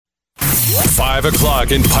5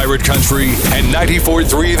 o'clock in Pirate Country, and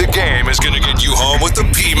 94.3 The Game is going to get you home with the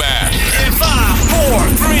P-Man. In 5,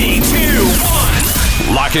 4, 3, 2,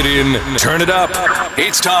 1. Lock it in, turn it up.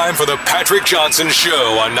 It's time for the Patrick Johnson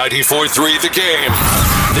Show on 94.3 The Game.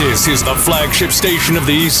 This is the flagship station of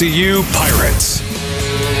the ECU Pirates.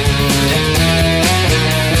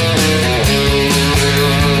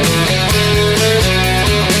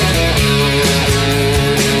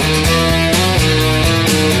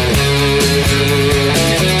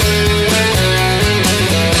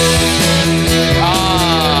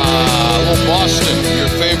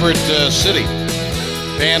 City.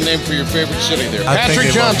 Band name for your favorite city there. I Patrick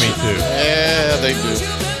think they Johnson. love me too. Yeah, they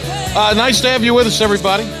do. Nice to have you with us,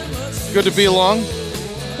 everybody. Good to be along.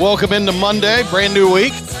 Welcome into Monday, brand new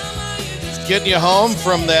week. Getting you home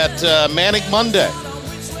from that manic Monday.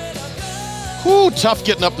 Whew, tough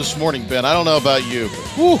getting up this morning, Ben. I don't know about you, but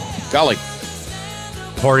whew, golly.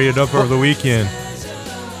 Partying up over the weekend.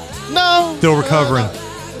 No. Still recovering.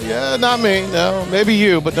 Yeah, not me. No, maybe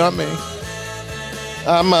you, but not me.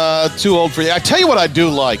 I'm too old for you. I tell you what I do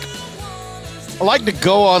like. I like to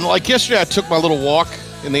go on, like yesterday I took my little walk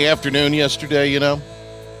in the afternoon yesterday,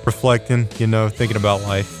 Reflecting, thinking about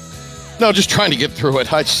life. No, just trying to get through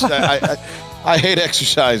it. I hate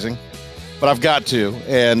exercising, but I've got to.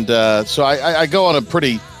 And so I go on a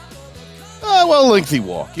pretty, lengthy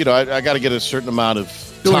walk. I got to get a certain amount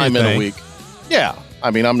of time in a week. Yeah. I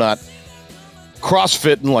mean, I'm not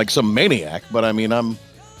CrossFitting like some maniac, but I mean, I'm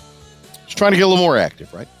just trying to get a little more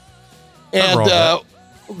active, right? And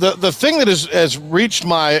the thing that has reached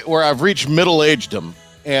where I've reached middle-agedom,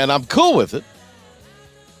 and I'm cool with it,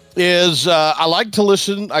 is I like to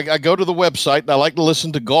listen. I go to the website, and I like to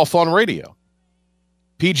listen to golf on radio.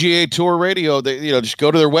 PGA Tour Radio, they just go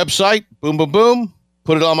to their website, boom, boom, boom,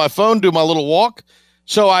 put it on my phone, do my little walk.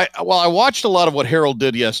 So I watched a lot of what Harold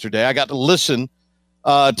did yesterday. I got to listen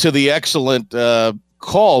to the excellent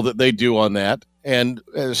call that they do on that. And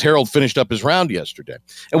as Harold finished up his round yesterday.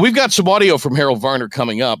 And we've got some audio from Harold Varner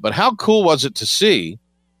coming up, but how cool was it to see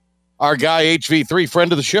our guy HV3,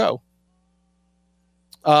 friend of the show,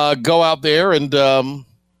 go out there and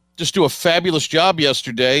just do a fabulous job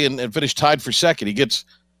yesterday and finish tied for second. He gets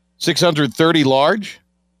 630 large,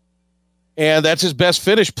 and that's his best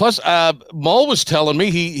finish. Plus, Mull was telling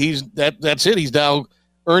me that's it. He's now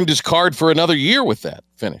earned his card for another year with that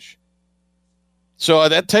finish. So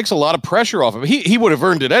that takes a lot of pressure off him. He would have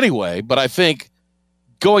earned it anyway, but I think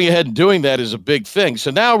going ahead and doing that is a big thing.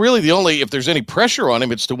 So now really if there's any pressure on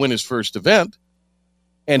him, it's to win his first event.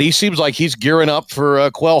 And he seems like he's gearing up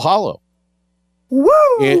for Quail Hollow.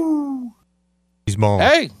 Woo! He's Mull.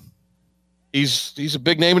 Hey, he's a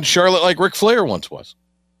big name in Charlotte like Ric Flair once was,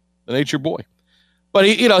 the Nature Boy. But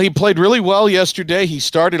he played really well yesterday. He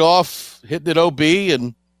started off hitting it OB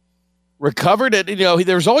and recovered it.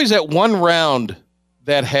 There's always that one round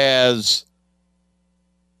that has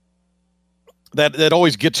that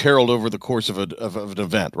always gets Harold over the course of an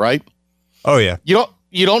event, right? Oh yeah.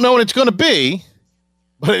 You don't know what it's going to be,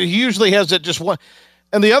 but it usually has that just one.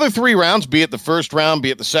 And the other 3 rounds, be it the first round, be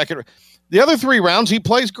it the second, the other 3 rounds he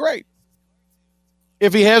plays great.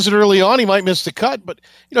 If he has it early on, he might miss the cut, but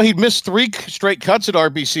he'd missed 3 straight cuts at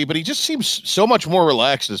RBC, but he just seems so much more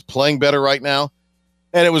relaxed, is playing better right now.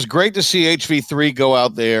 And it was great to see HV3 go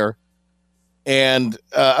out there. And,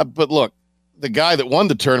 but look, the guy that won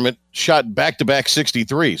the tournament shot back-to-back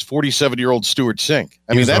 63s, 47-year-old Stuart Sink.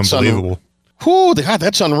 I mean, that's unbelievable. God,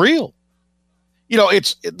 that's unreal.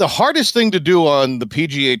 It's the hardest thing to do on the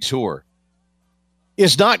PGA Tour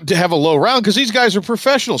is not to have a low round, because these guys are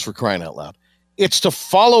professionals, for crying out loud. It's to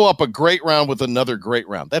follow up a great round with another great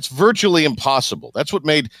round. That's virtually impossible. That's what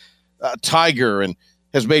made Tiger and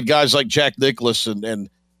has made guys like Jack Nicklaus and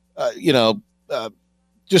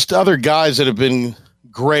just other guys that have been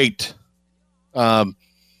great. What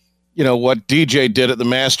DJ did at the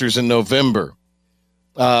Masters in November,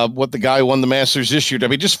 what the guy who won the Masters this year. I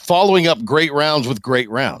mean, just following up great rounds with great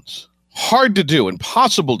rounds. Hard to do,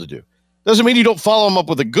 impossible to do. Doesn't mean you don't follow them up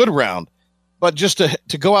with a good round, but just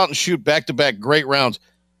to go out and shoot back-to-back great rounds.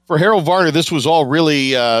 For Harold Varner, this was all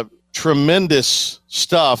really tremendous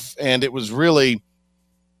stuff, and it was really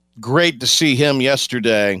great to see him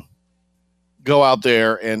yesterday go out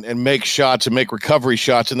there and make shots and make recovery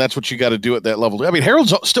shots, and that's what you got to do at that level. I mean,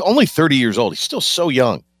 Harold's still only 30 years old. He's still so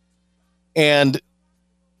young, and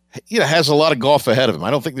has a lot of golf ahead of him.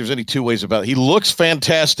 I don't think there's any two ways about it. He looks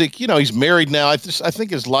fantastic. He's married now. I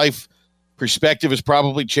think his life perspective has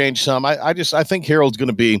probably changed some. I think Harold's going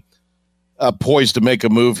to be poised to make a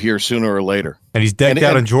move here sooner or later. And he's decked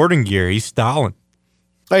out in Jordan gear. He's styling.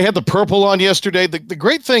 I had the purple on yesterday. The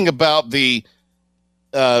great thing about the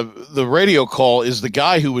the radio call is the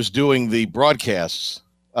guy who was doing the broadcasts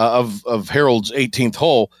of Harold's 18th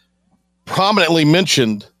hole prominently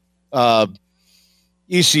mentioned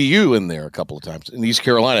ECU in there a couple of times in East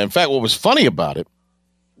Carolina. In fact, what was funny about it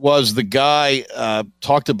was the guy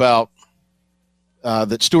talked about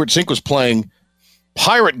that Stuart Sink was playing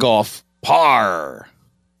pirate golf par.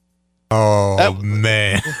 Oh,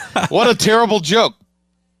 man. What a terrible joke.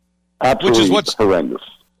 Absolutely Which is what's horrendous.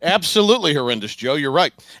 Absolutely horrendous, Joe. You're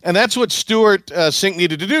right. And that's what Stuart Sink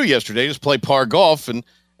needed to do yesterday, just play par golf. And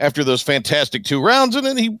after those fantastic 2 rounds, and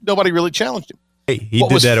then nobody really challenged him. Hey, he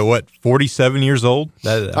did that at 47 years old?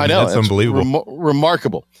 I know. That's unbelievable.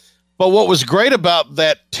 Remarkable. But what was great about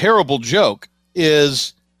that terrible joke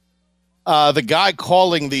is the guy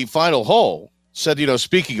calling the final hole said,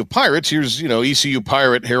 speaking of pirates, here's, ECU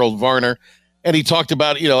pirate Harold Varner. And he talked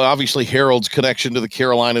about, obviously Harold's connection to the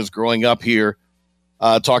Carolinas growing up here.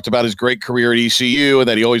 Talked about his great career at ECU and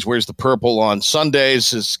that he always wears the purple on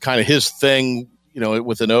Sundays is kind of his thing,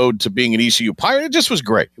 with an ode to being an ECU pirate. It just was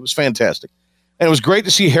great. It was fantastic. And it was great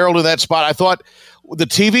to see Harold in that spot. I thought the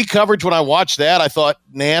TV coverage, when I watched that, I thought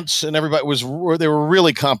Nance and everybody they were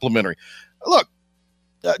really complimentary. Look,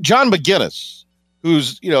 John McGinnis,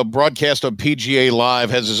 who's, broadcast on PGA Live,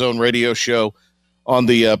 has his own radio show on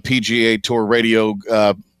the PGA Tour radio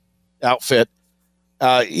outfit.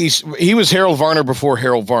 He was Harold Varner before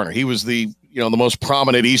Harold Varner. He was the most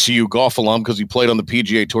prominent ECU golf alum because he played on the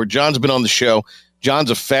PGA Tour. John's been on the show. John's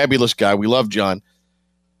a fabulous guy. We love John.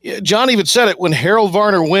 John even said it, when Harold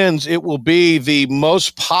Varner wins, it will be the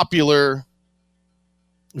most popular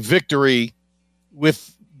victory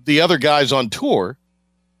with the other guys on tour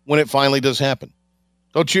when it finally does happen.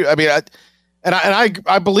 Don't you? I mean,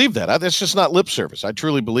 I believe that. That's just not lip service. I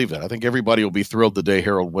truly believe that. I think everybody will be thrilled the day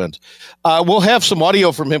Harold wins. We'll have some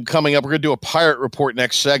audio from him coming up. We're going to do a pirate report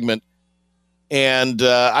next segment. And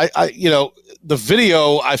the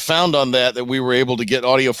video I found on that we were able to get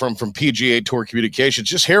audio from PGA Tour Communications,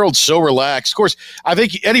 just Harold's so relaxed. Of course, I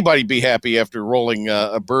think anybody'd be happy after rolling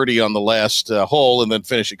a birdie on the last hole and then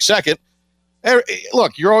finishing second.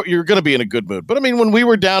 Look, you're going to be in a good mood. But, I mean, when we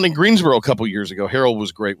were down in Greensboro a couple years ago, Harold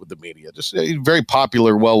was great with the media. Just a very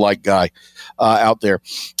popular, well-liked guy out there.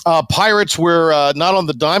 Pirates were not on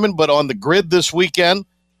the diamond, but on the grid this weekend.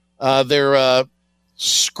 Their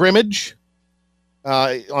scrimmage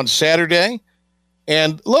on Saturday.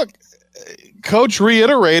 And, look, Coach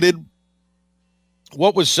reiterated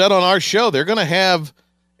what was said on our show. They're going to have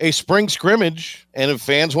a spring scrimmage, and if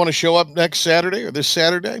fans want to show up next Saturday or this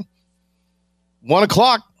Saturday, 1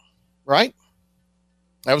 o'clock, right?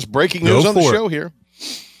 That was breaking news on the show here.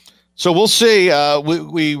 So we'll see.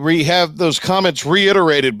 We have those comments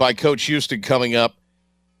reiterated by Coach Houston coming up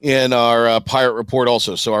in our Pirate Report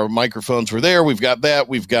also. So our microphones were there. We've got that.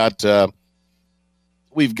 We've got some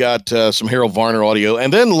Harold Varner audio.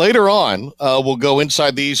 And then later on, we'll go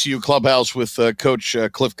inside the ECU clubhouse with Coach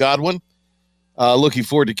Cliff Godwin. Looking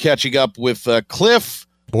forward to catching up with Cliff.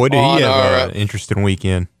 Boy, did he have an interesting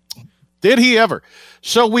weekend. Did he ever?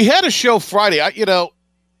 So we had a show Friday.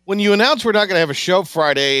 When you announce we're not going to have a show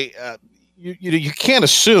Friday, you can't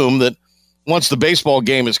assume that once the baseball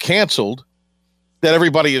game is canceled, that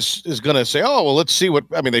everybody is going to say, oh, well, let's see what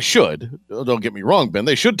 – I mean, they should. Don't get me wrong, Ben.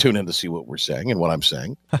 They should tune in to see what we're saying and what I'm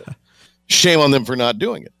saying. Shame on them for not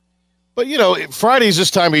doing it. But, Fridays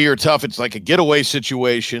this time of year are tough. It's like a getaway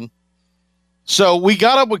situation. So we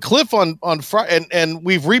got up with Cliff on Friday, and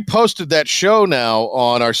we've reposted that show now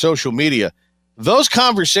on our social media. Those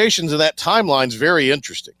conversations and that timeline is very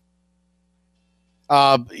interesting.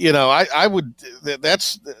 I would –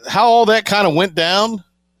 that's how all that kind of went down.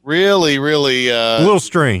 Really, really a little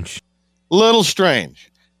strange.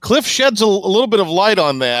 Cliff sheds a little bit of light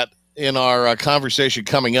on that in our conversation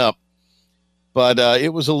coming up, but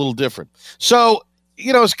it was a little different. So,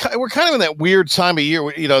 we're kind of in that weird time of year.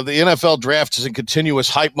 The NFL draft is in continuous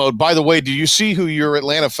hype mode. By the way, do you see who your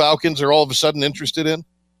Atlanta Falcons are all of a sudden interested in?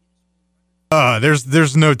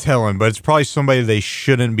 There's no telling, but it's probably somebody they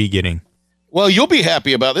shouldn't be getting. Well, you'll be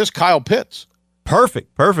happy about this, Kyle Pitts. Perfect.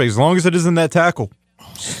 As long as it isn't that tackle.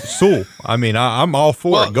 Soul. I mean, I'm all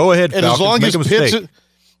for it. Go ahead, Falcons.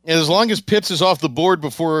 As long as Pitts is off the board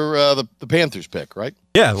before the Panthers pick, right?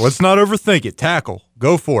 Yeah, let's not overthink it. Tackle.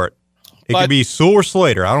 Go for it. It could be Sewell or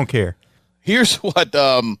Slater. I don't care. Here's what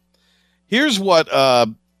we're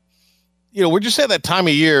just at that time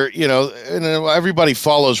of year, and everybody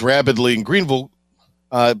follows rapidly in Greenville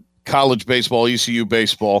college baseball, ECU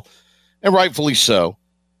baseball, and rightfully so.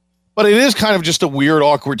 But it is kind of just a weird,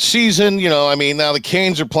 awkward season. Now the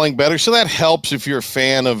Canes are playing better, so that helps if you're a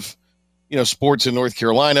fan of, sports in North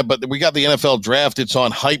Carolina, but we got the NFL draft. It's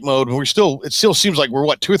on hype mode. And it still seems like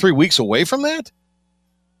we're 2 or 3 weeks away from that?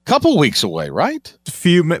 Couple weeks away, right?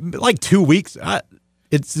 Like 2 weeks.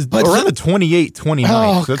 It's around the 28th,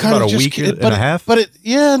 29th. So that's about a week and a half. But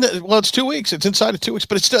it's 2 weeks. It's inside of 2 weeks,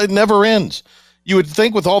 but it never ends. You would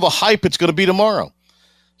think with all the hype, it's going to be tomorrow.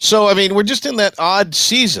 So, I mean, we're just in that odd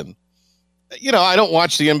season. I don't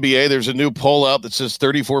watch the NBA. There's a new poll out that says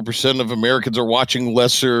 34% of Americans are watching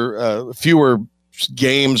fewer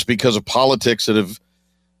games because of politics that have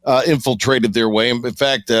infiltrated their way. In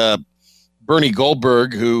fact, Bernie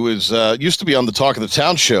Goldberg, who is used to be on the Talk of the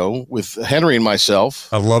Town show with Henry and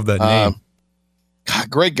myself. I love that name.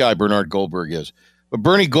 Great guy, Bernard Goldberg is. But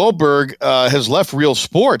Bernie Goldberg has left Real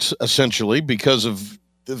Sports, essentially, because of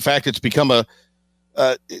the fact it's become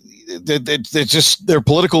their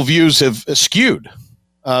political views have skewed.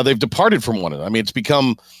 They've departed from one another. I mean, it's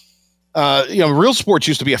become, Real Sports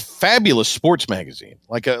used to be a fabulous sports magazine,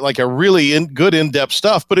 like a really good in-depth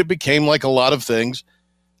stuff, but it became like a lot of things.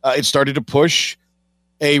 It started to push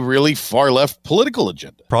a really far left political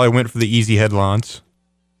agenda. Probably went for the easy headlines.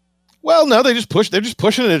 Well, no, they're just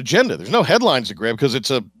pushing an agenda. There's no headlines to grab because it's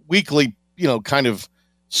a weekly, kind of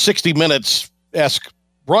 60 minutes-esque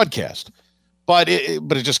broadcast. But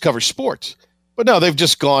it just covers sports. But no, they've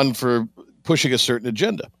just gone for pushing a certain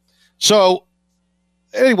agenda. So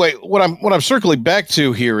anyway, what I'm circling back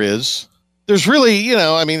to here is there's really,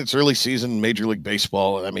 it's early season, Major League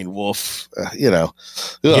Baseball. I mean, Wolf,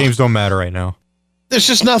 Games don't matter right now. There's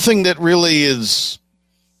just nothing that really is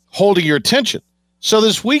holding your attention. So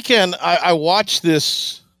this weekend, I watched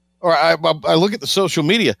this, or I look at the social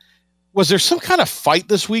media. Was there some kind of fight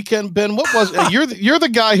this weekend, Ben? What was you're the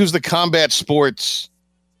guy who's the combat sports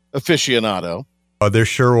aficionado. There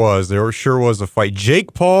sure was. There sure was a fight.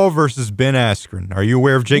 Jake Paul versus Ben Askren. Are you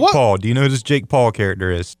aware of Jake Paul? Do you know who this Jake Paul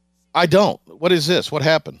character is? I don't. What is this? What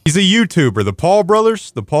happened? He's a YouTuber. The Paul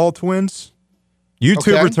brothers, the Paul twins.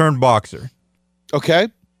 YouTuber turned boxer. Okay.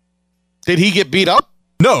 Did he get beat up?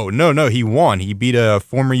 No. He won. He beat a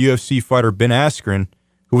former UFC fighter, Ben Askren,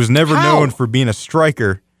 who was never known for being a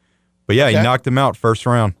striker. But yeah, he knocked him out first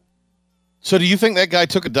round. So do you think that guy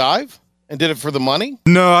took a dive and did it for the money?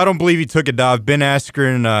 No, I don't believe he took a dive. Ben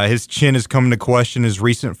Askren, his chin has come into question his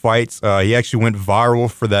recent fights. He actually went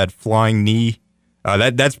viral for that flying knee.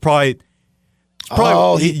 That's probably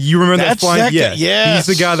you remember that flying? Yeah, yes.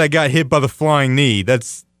 He's the guy that got hit by the flying knee.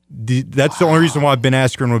 That's the only reason why Ben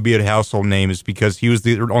Askren would be a household name is because he was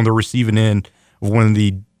on the receiving end of one of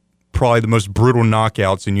the probably the most brutal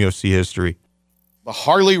knockouts in UFC history. The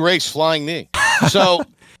Harley Race flying knee. So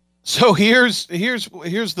here's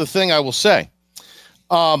the thing I will say.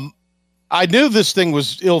 I knew this thing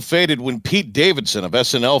was ill-fated when Pete Davidson of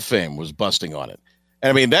SNL fame was busting on it. And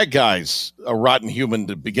I mean, that guy's a rotten human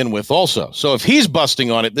to begin with also. So if he's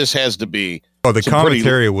busting on it, this has to be... Oh, the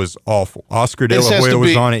commentary was awful. Oscar De La Hoya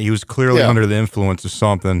was on it. He was clearly under the influence of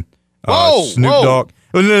something. Snoop Dogg.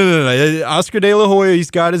 No. Oscar De La Hoya,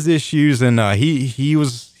 he's got his issues, and he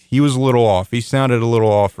was a little off. He sounded a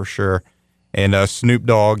little off for sure. And Snoop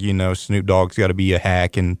Dogg, Snoop Dogg's got to be a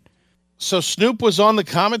hack. And so Snoop was on the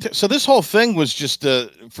commentary. So this whole thing was just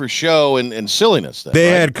for show and silliness. Then, they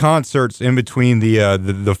had concerts in between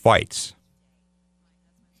the fights.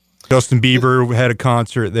 Justin Bieber had a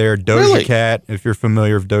concert there. Doja Cat, if you're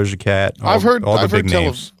familiar with Doja Cat. I've heard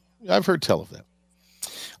tell of that.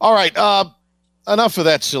 All right. Enough of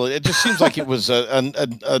that silly. It just seems like it was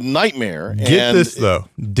a nightmare. Get this, though.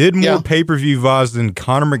 Did more pay-per-view buys than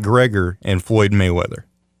Conor McGregor and Floyd Mayweather.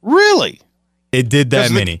 Really? It did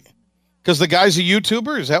that many. Because the guy's a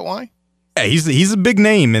YouTuber? Is that why? Yeah, he's a big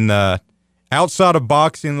name. And outside of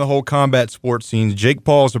boxing, the whole combat sports scene, Jake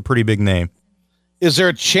Paul is a pretty big name. Is there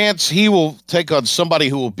a chance he will take on somebody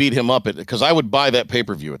who will beat him up? Because I would buy that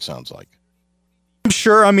pay-per-view, it sounds like. I'm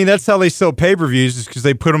sure. I mean, that's how they sell pay-per-views is because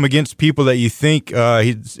they put him against people that you think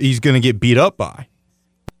he's going to get beat up by.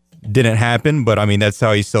 Didn't happen, but I mean, that's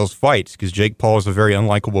how he sells fights because Jake Paul is a very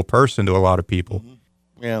unlikable person to a lot of people.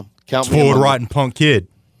 Yeah. Spoiled, rotten punk kid.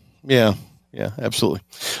 Yeah, absolutely.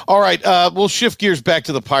 All right, we'll shift gears back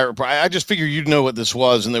to the Pirate. I just figured you'd know what this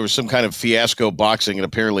was, and there was some kind of fiasco boxing, and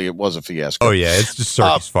apparently it was a fiasco. Oh, yeah, it's just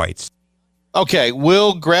circus fights. Okay,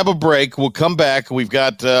 we'll grab a break. We'll come back. We've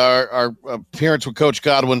got our appearance with Coach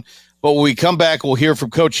Godwin, but when we come back, we'll hear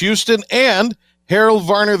from Coach Houston and Harold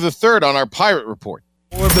Varner III on our Pirate Report.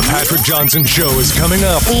 More of the Patrick Johnson Show is coming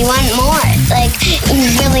up. We want more. Like, you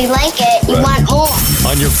really like it. You want more.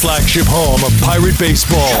 On your flagship home of Pirate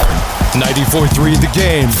Baseball. 94.3 The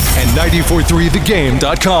Game and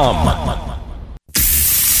 94.3thegame.com.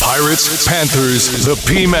 Pirates, Panthers, the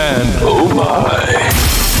P-Man. Oh, my.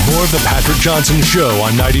 more of the Patrick Johnson Show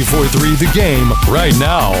on 94.3 The Game right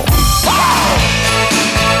now.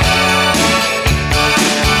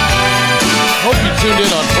 Hope you tuned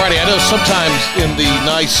in on Friday. I know sometimes in the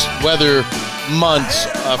nice weather months,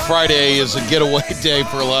 Friday is a getaway day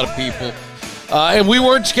for a lot of people. And we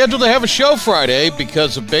weren't scheduled to have a show Friday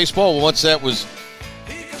because of baseball. Once that was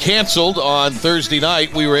canceled on Thursday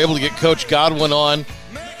night, we were able to get Coach Godwin on.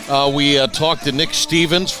 We talked to Nick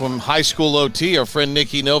Stevens from High School OT, our friend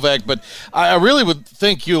Nikki Novak. But I really would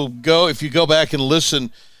think you'll go, if you go back and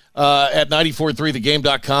listen at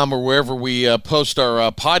 943thegame.com or wherever we post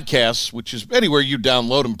our podcasts, which is anywhere you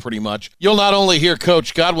download them pretty much. You'll not only hear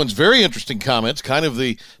Coach Godwin's very interesting comments, kind of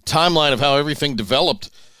the timeline of how everything developed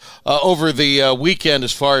over the weekend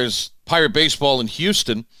as far as Pirate baseball in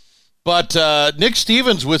Houston, but Nick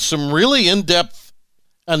Stevens with some really in-depth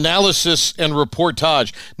analysis and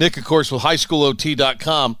reportage. Nick, of course, with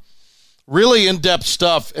highschoolot.com. Really in-depth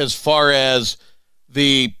stuff as far as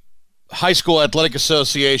the High School Athletic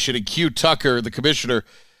Association and Q Tucker, the commissioner,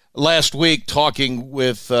 last week talking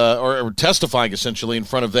with or testifying essentially in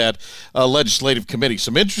front of that legislative committee.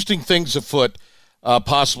 Some interesting things afoot,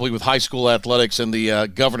 possibly with high school athletics and the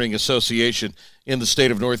governing association in the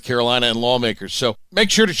state of North Carolina and lawmakers. So make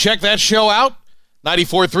sure to check that show out,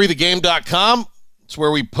 943thegame.com. It's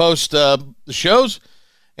where we post the shows,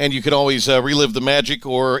 and you can always relive the magic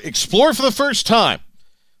or explore for the first time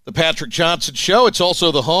the Patrick Johnson Show. It's also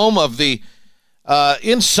the home of the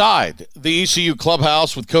Inside the ECU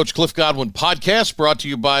Clubhouse with Coach Cliff Godwin podcast, brought to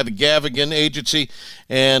you by the Gavigan Agency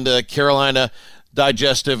and Carolina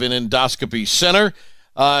Digestive and Endoscopy Center.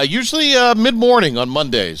 Usually mid-morning on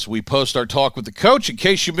Mondays, we post our talk with the coach. In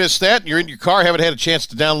case you missed that and you're in your car, haven't had a chance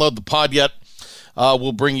to download the pod yet,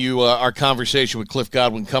 we'll bring you our conversation with Cliff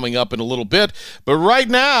Godwin coming up in a little bit. But right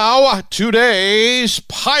now, today's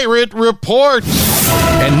Pirate Report.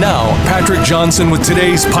 And now, Patrick Johnson with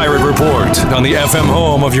today's Pirate Report on the FM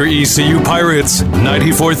home of your ECU Pirates,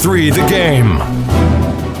 94.3 The Game.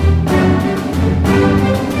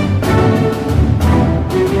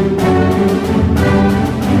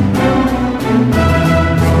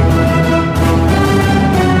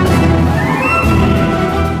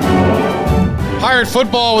 Pirate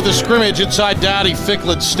football with a scrimmage inside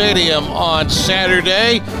Dowdy-Ficklin Stadium on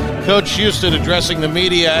Saturday. Coach Houston addressing the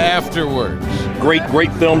media afterwards.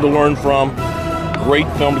 Great film to learn from. Great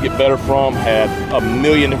film to get better from. Had a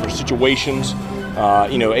million different situations.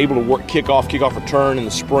 Able to work kickoff return in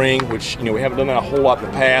the spring, which, we haven't done that a whole lot in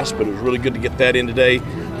the past, but it was really good to get that in today.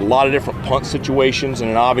 A lot of different punt situations, and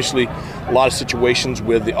then obviously a lot of situations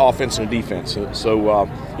with the offense and the defense. So,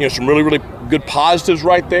 some really, really good positives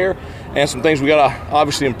right there, and some things we got to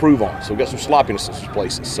obviously improve on. So we've got some sloppiness in some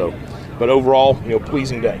places. So, but overall,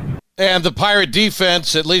 pleasing day. And the Pirate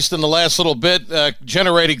defense, at least in the last little bit,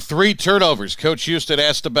 generating 3 turnovers. Coach Houston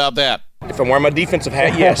asked about that. If I'm wearing my defensive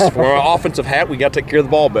hat, yes. If I'm wearing my offensive hat, we got to take care of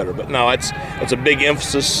the ball better. But no, it's a big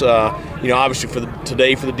emphasis. Obviously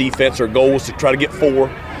today for the defense, our goal was to try to get 4.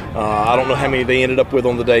 I don't know how many they ended up with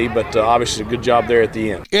on the day, but obviously a good job there at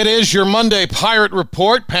the end. It is your Monday Pirate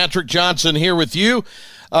Report. Patrick Johnson here with you.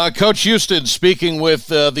 Coach Houston speaking with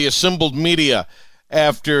the assembled media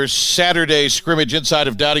after Saturday's scrimmage inside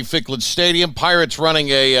of Dowdy-Ficklin Stadium. Pirates running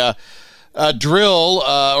a drill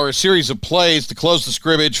or a series of plays to close the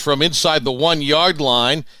scrimmage from inside the 1-yard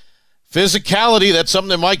line. Physicality, that's something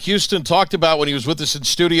that Mike Houston talked about when he was with us in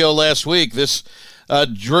studio last week. This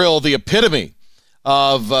drill, the epitome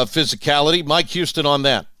of physicality. Mike Houston on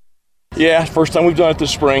that. Yeah, first time we've done it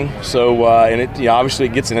this spring. So, and it obviously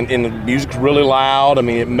it gets in, and the music's really loud. I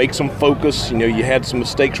mean, it makes them focus. You had some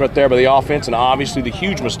mistakes right there by the offense, and obviously the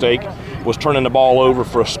huge mistake was turning the ball over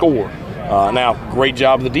for a score. Now, great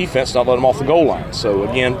job of the defense, not letting them off the goal line. So,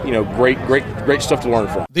 again, great stuff to learn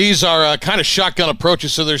from. These are kind of shotgun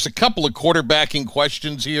approaches, so there's a couple of quarterbacking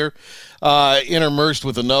questions here intermersed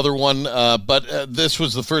with another one. But this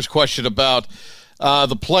was the first question about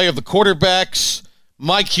the play of the quarterbacks.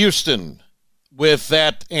 Mike Houston with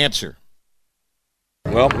that answer.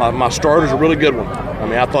 Well, my starter's a really good one. I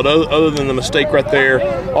mean, I thought other than the mistake right there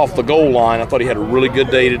off the goal line, I thought he had a really good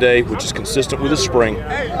day today, which is consistent with his spring.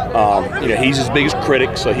 He's his biggest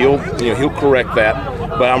critic, so he'll correct that.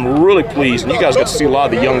 But I'm really pleased, and you guys got to see a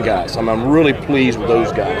lot of the young guys. I'm really pleased with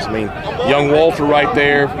those guys. I mean, young Walter right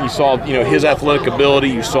there, you saw, his athletic ability.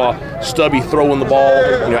 You saw Stubby throwing the ball.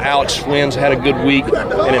 Alex Flynn's had a good week.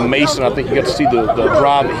 And then Mason, I think you got to see the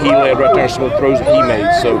drive that he led right there, some of the throws that he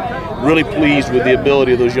made. So really pleased with the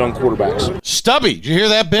ability of those young quarterbacks. Stubby, did you hear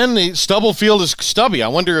that, Ben? Stubblefield is Stubby. I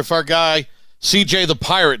wonder if our guy, CJ the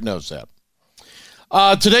Pirate, knows that.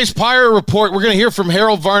 Today's Pirate Report, we're going to hear from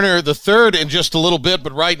Harold Varner III in just a little bit,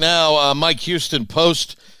 but right now, Mike Houston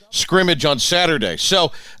post-scrimmage on Saturday.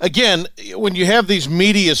 So, again, when you have these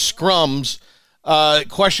media scrums,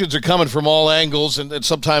 questions are coming from all angles, and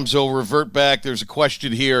sometimes they'll revert back. There's a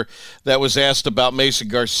question here that was asked about Mason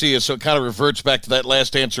Garcia, so it kind of reverts back to that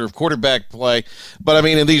last answer of quarterback play. But, I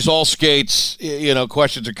mean, in these all skates,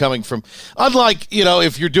 questions are coming from, unlike,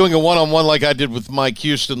 if you're doing a one-on-one like I did with Mike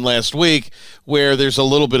Houston last week, where there's a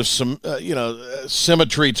little bit of some,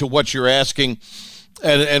 symmetry to what you're asking,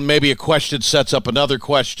 and maybe a question sets up another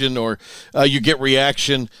question, or you get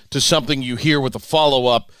reaction to something you hear with a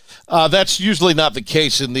follow-up. That's usually not the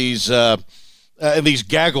case in these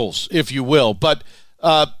gaggles, if you will. But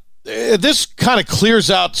this kind of clears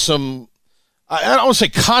out some, I don't want to say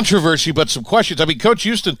controversy, but some questions. I mean, Coach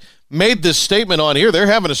Houston made this statement on here. They're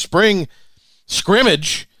having a spring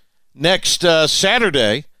scrimmage next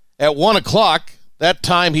Saturday at 1 o'clock. That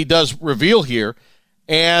time he does reveal here.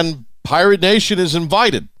 And Pirate Nation is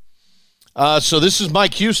invited. So this is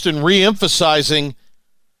Mike Houston re-emphasizing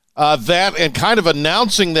that and kind of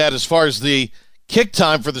announcing that as far as the kick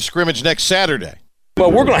time for the scrimmage next Saturday.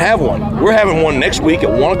 Well, we're going to have one. We're having one next week at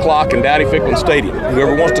 1 o'clock in Dowdy-Ficklin Stadium.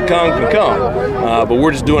 Whoever wants to come can come, but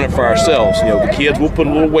we're just doing it for ourselves. The kids, we'll put a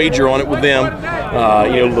little wager on it with them.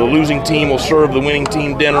 The losing team will serve the winning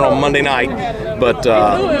team dinner on Monday night. But,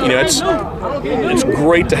 it's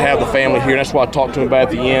great to have the family here. That's why I talked to them about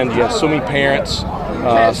at the end. You have so many parents,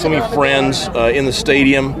 so many friends in the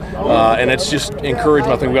stadium, and it's just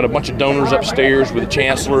encouragement. I think we've got a bunch of donors upstairs with the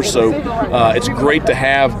chancellor, so it's great to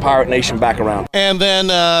have Pirate Nation back around. And then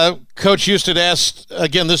Coach Houston asked,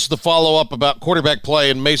 again, this is the follow-up about quarterback play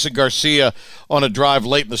and Mason Garcia on a drive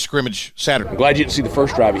late in the scrimmage Saturday. I'm glad you didn't see the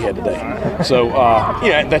first drive he had today. So,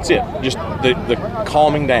 that's it. Just the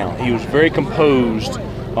calming down. He was very composed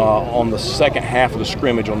on the second half of the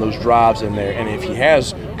scrimmage on those drives in there. And if he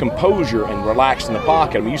has composure and relaxed in the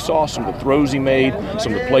pocket, I mean, you saw some of the throws he made,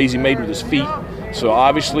 some of the plays he made with his feet. So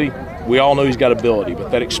obviously, we all know he's got ability,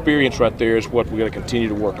 but that experience right there is what we're going to continue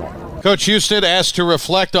to work on. Coach Houston asked to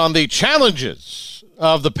reflect on the challenges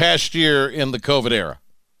of the past year in the COVID era.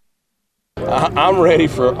 I'm ready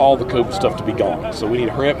for all the COVID stuff to be gone. So we need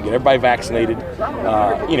to hurry up and get everybody vaccinated.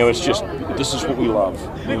 It's just, this is what we love.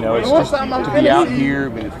 It's just to be out here. I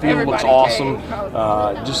mean, the field looks awesome.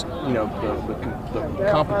 The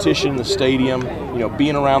competition in the stadium,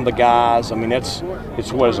 being around the guys. I mean, it's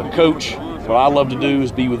what, as a coach, what I love to do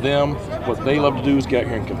is be with them. What they love to do is get out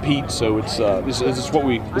here and compete. So it's this is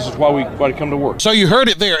why we come to work. So you heard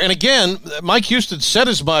it there. And again, Mike Houston said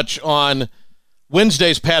as much on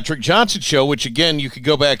Wednesday's Patrick Johnson Show, which, again, you could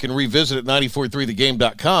go back and revisit at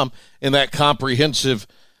 943thegame.com in that comprehensive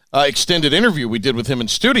extended interview we did with him in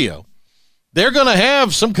studio. They're going to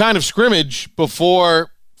have some kind of scrimmage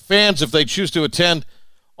before fans, if they choose to attend,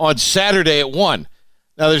 on Saturday at 1.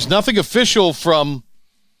 Now, there's nothing official from,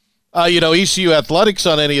 ECU Athletics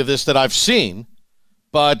on any of this that I've seen,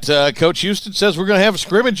 but Coach Houston says we're going to have a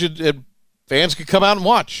scrimmage and fans can come out and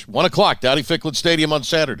watch. 1 o'clock, Dowdy-Ficklin Stadium on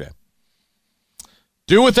Saturday.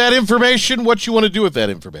 Do with that information what you want to do with that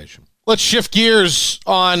information. Let's shift gears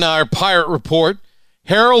on our Pirate Report.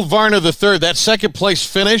 Harold Varner III, that second-place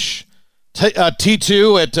finish,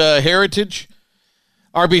 T2 at Heritage.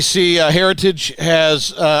 RBC Heritage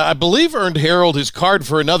has, I believe, earned Harold his card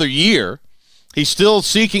for another year. He's still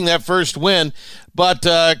seeking that first win. But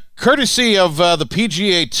courtesy of the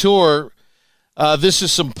PGA Tour, this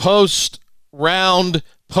is some post-round,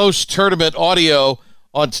 post-tournament audio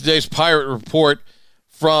on today's Pirate Report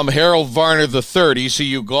from Harold Varner III,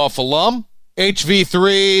 ECU golf alum.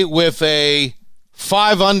 HV3 with a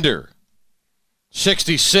 5-under,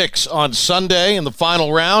 66 on Sunday in the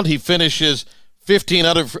final round. He finishes 15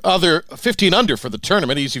 under for the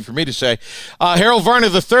tournament, easy for me to say. Harold Varner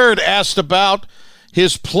III asked about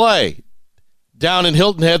his play down in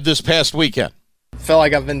Hilton Head this past weekend. I feel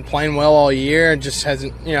like I've been playing well all year and just I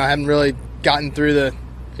haven't really gotten through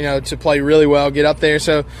to play really well, get up there.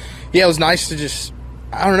 So, yeah, it was nice to just,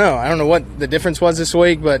 I don't know what the difference was this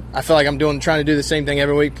week, but I feel like I'm trying to do the same thing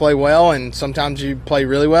every week, play well, and sometimes you play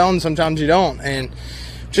really well and sometimes you don't. And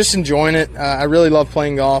just enjoying it. I really love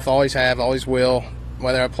playing golf. Always have, always will,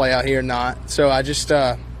 whether I play out here or not. So I just,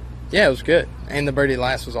 it was good. And the birdie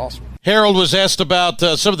last was awesome. Harold was asked about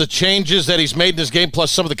some of the changes that he's made in his game,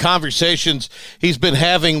 plus some of the conversations he's been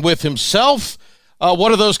having with himself. What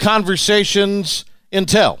do those conversations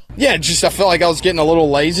entail? Yeah, just I felt like I was getting a little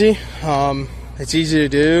lazy. It's easy to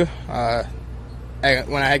do.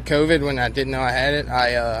 When I had COVID, when I didn't know I had it,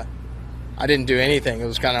 I didn't do anything. It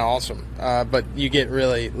was kind of awesome. But you get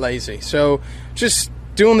really lazy. So just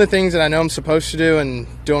doing the things that I know I'm supposed to do and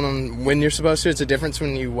doing them when you're supposed to. It's a difference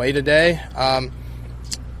when you wait a day.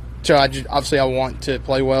 So obviously I want to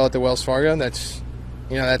play well at the Wells Fargo. That's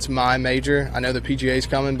my major. I know the PGA is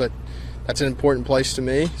coming, but that's an important place to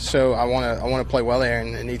me. So I want to play well there,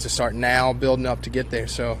 and it needs to start now, building up to get there.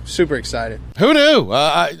 So super excited. Who knew?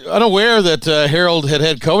 Unaware that Harold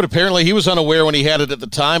had COVID. Apparently he was unaware when he had it at the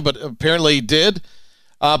time, but apparently he did.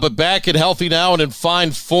 But back and healthy now and in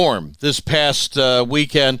fine form this past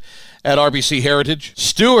weekend at RBC Heritage.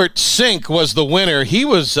 Stewart Cink was the winner. He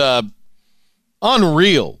was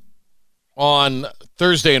unreal on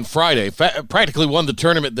Thursday and Friday. Practically won the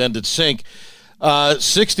tournament then, did Cink.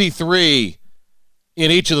 63 in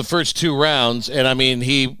each of the first 2 rounds. And, I mean,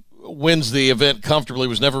 he wins the event comfortably.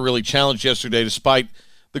 Was never really challenged yesterday despite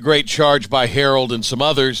the great charge by Harold and some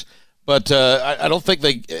others. But I don't think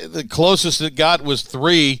the closest it got was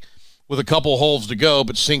 3 with a couple holes to go.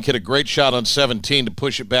 But Cink hit a great shot on 17 to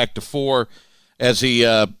push it back to 4 as he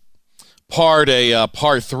parred a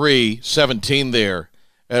par 3, 17 there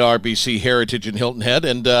at RBC Heritage in Hilton Head.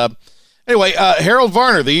 And anyway, Harold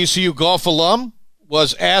Varner, the ECU golf alum,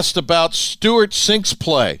 was asked about Stewart Cink's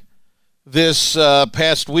play this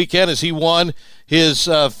past weekend as he won his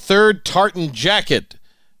 3rd tartan jacket,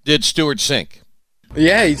 did Stewart Cink.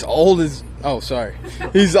 Yeah, he's old as –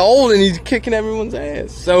 he's old and he's kicking everyone's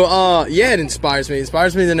ass. So, yeah, it inspires me. It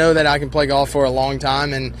inspires me to know that I can play golf for a long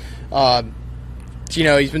time. And,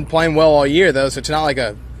 he's been playing well all year, though, so it's not like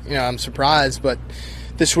I'm surprised. But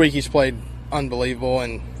this week he's played unbelievable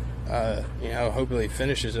and, hopefully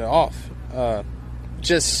finishes it off. I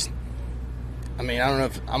don't know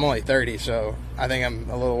if I'm only 30, so I think I'm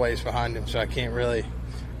a little ways behind him, so I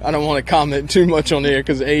don't want to comment too much on here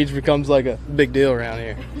because age becomes like a big deal around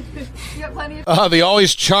here. The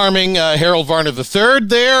always charming Harold Varner III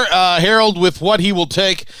there. Harold with what he will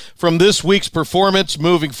take from this week's performance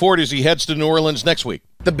moving forward as he heads to New Orleans next week.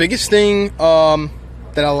 The biggest thing that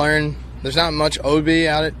I learned, there's not much OB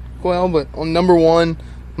out at Quail, but on number 1,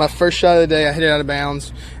 my first shot of the day, I hit it out of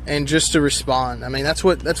bounds, and just to respond. I mean, that's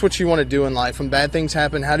what you want to do in life. When bad things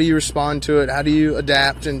happen, how do you respond to it? How do you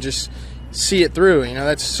adapt and just see it through?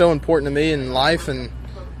 That's so important to me in life, and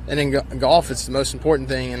in golf, it's the most important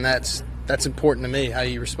thing, and that's important to me, how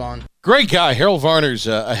you respond. Great guy. Harold Varner's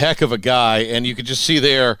a heck of a guy, and you could just see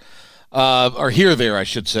there, or hear there, I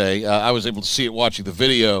should say. I was able to see it watching the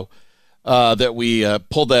video that we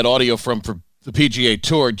pulled that audio from for the PGA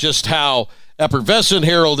Tour, just how effervescent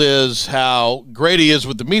Harold is, how great he is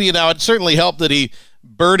with the media. Now, it certainly helped that he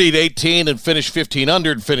birdied 18 and finished 15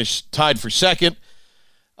 under and finished tied for second.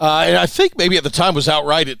 And I think maybe at the time was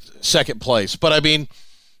outright at second place. But, I mean,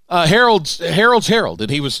 Harold's Harold,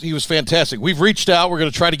 and he was fantastic. We've reached out. We're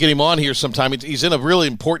going to try to get him on here sometime. He's in a really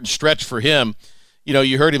important stretch for him.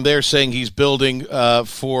 You heard him there saying he's building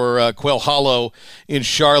for Quail Hollow in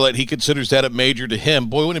Charlotte. He considers that a major to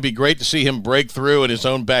him. Boy, wouldn't it be great to see him break through in his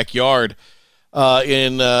own backyard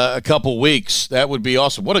in a couple weeks. That would be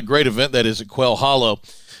awesome. What a great event that is at Quail Hollow.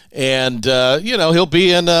 And, he'll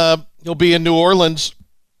be in New Orleans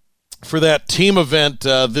for that team event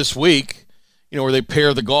this week, where they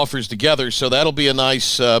pair the golfers together. So that'll be a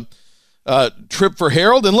nice trip for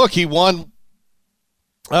Harold. And look, he won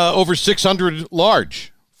over 600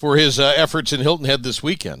 large for his efforts in Hilton Head this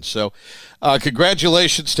weekend. So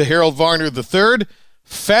congratulations to Harold Varner III.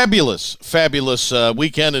 Fabulous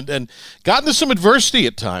weekend and got into some adversity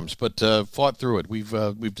at times, but fought through it.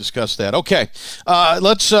 We've discussed that. Okay,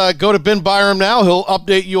 let's go to Ben Byram now. He'll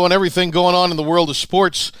update you on everything going on in the world of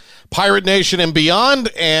sports, Pirate Nation and beyond,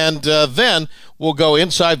 and then we'll go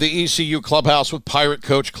inside the ECU clubhouse with Pirate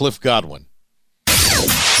coach Cliff Godwin.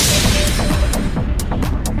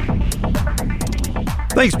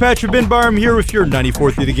 Thanks, Patrick. Ben Byram here with your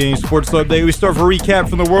 94th of the Game Sports Update. We start with a recap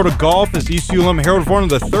from the world of golf as ECU alum Harold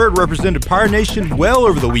Varner III represented Pirate Nation well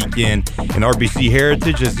over the weekend in RBC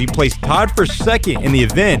Heritage as he placed tied for second in the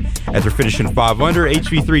event after finishing 5 under.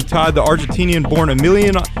 HV3 tied the Argentinian-born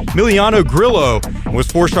Emiliano Grillo and was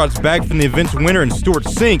 4 shots back from the event's winner in Stewart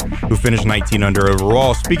Cink, who finished 19 under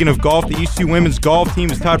overall. Speaking of golf, the ECU women's golf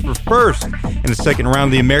team is tied for first in the second round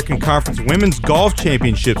of the American Conference Women's Golf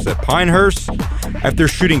Championships at Pinehurst. After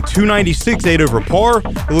shooting 296.8 over par,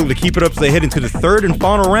 they look to keep it up as they head into the third and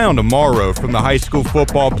final round tomorrow. From the high school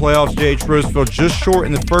football playoffs, J.H. Roosevelt just short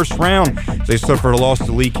in the first round as they suffered a loss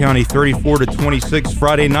to Lee County 34-26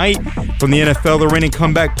 Friday night. From the NFL, the reigning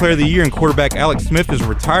comeback player of the year and quarterback Alex Smith is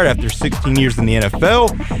retired after 16 years in the NFL.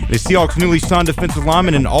 The Seahawks' newly signed defensive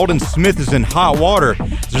lineman and Alden Smith is in hot water.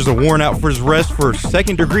 There's a warrant out for his arrest for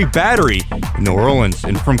second-degree battery in New Orleans.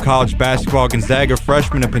 And from college basketball, Gonzaga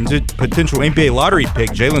freshman and potential NBA lottery pick,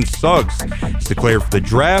 Jalen Suggs, is declared for the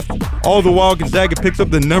draft. All the while, Gonzaga picks up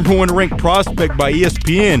the number 1 ranked prospect by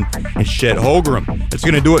ESPN in Chet Holmgren. That's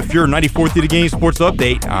going to do it for your 94th The Game Sports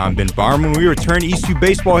Update. I'm Ben Barman. We return to ECU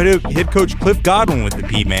baseball head coach Cliff Godwin with the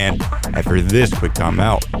P-Man after this quick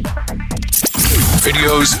timeout.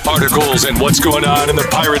 Videos, articles, and what's going on in the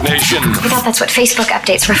Pirate Nation. I thought that's what Facebook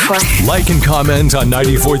updates were for. Like and comment on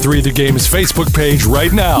 94.3 The Game's Facebook page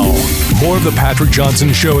right now. More of the Patrick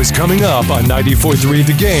Johnson Show is coming up on 94.3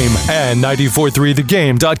 The Game and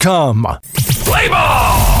 94.3thegame.com. Play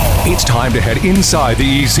ball! It's time to head inside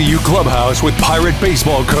the ECU clubhouse with Pirate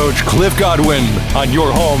baseball coach Cliff Godwin on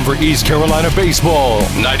your home for East Carolina baseball.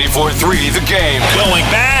 94.3 The Game. Going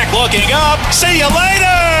back, looking up. See you later!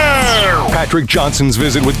 Patrick Johnson's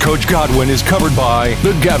visit with Coach Godwin is covered by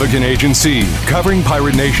the Gavigan Agency, covering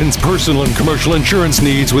Pirate Nation's personal and commercial insurance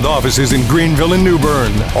needs with offices in Greenville and New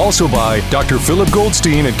Bern. Also by Dr. Philip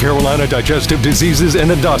Goldstein at Carolina Digestive Diseases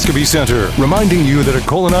and Endoscopy Center, reminding you that a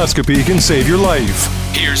colonoscopy can save your life.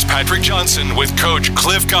 Here's Patrick Johnson with Coach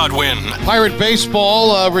Cliff Godwin. Pirate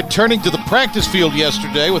baseball returning to the practice field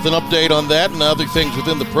yesterday with an update on that and other things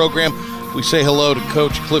within the program. We say hello to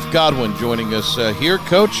Coach Cliff Godwin joining us here.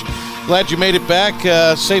 Coach, glad you made it back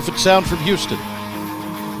safe and sound from Houston.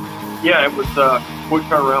 Yeah, it was a quick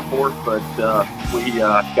turnaround for us, but we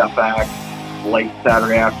got back late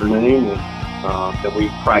Saturday afternoon, and then we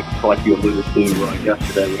practiced like you alluded to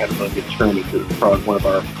yesterday. We had a really good scrimmage. It was probably one of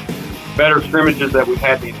our better scrimmages that we've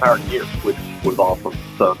had the entire year, which was awesome.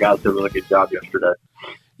 So guys did a really good job yesterday.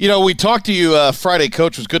 You know, we talked to you Friday.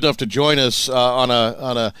 Coach was good enough to join us on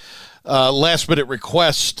a last-minute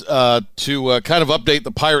request to kind of update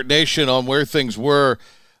the Pirate Nation on where things were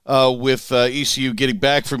with ECU getting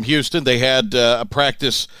back from Houston. They had a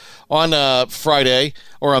practice on Friday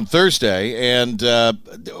or on Thursday. And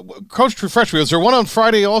Coach, refresh me, was there one on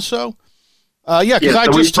Friday also? Yeah, because I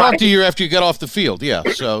just talked to you after you got off the field. Yeah,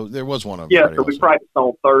 so there was one on Friday. Yeah, so we practiced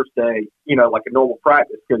on Thursday, like a normal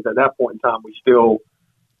practice, because at that point in time we still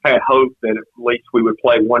had hope that at least we would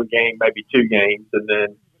play one game, maybe two games, and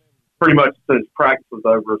then pretty much as soon as practice was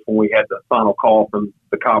over is when we had the final call from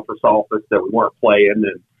the conference office that we weren't playing.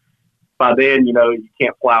 And by then, you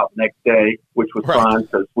can't fly out the next day, which was fine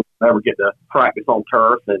because we never get to practice on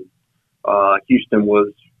turf. And Houston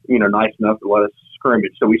was, nice enough to let us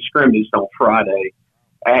scrimmage. So we scrimmaged on Friday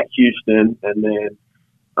at Houston, and then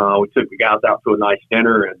we took the guys out to a nice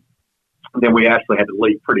dinner, and then we actually had to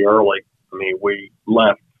leave pretty early. I mean, we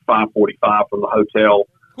left 5:45 from the hotel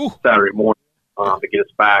Saturday morning to get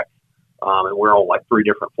us back. And we're on like 3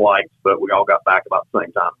 different flights, but we all got back about the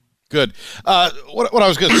same time. Good. What I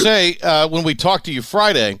was going to say, when we talked to you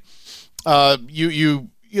Friday, you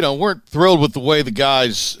weren't thrilled with the way the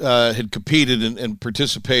guys had competed and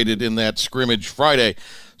participated in that scrimmage Friday.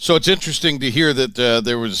 So it's interesting to hear that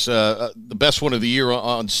there was the best one of the year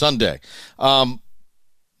on Sunday.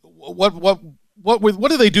 What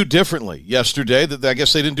did they do differently yesterday that I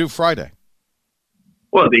guess they didn't do Friday?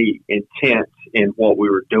 Well, the intent in what we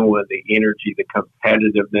were doing, the energy, the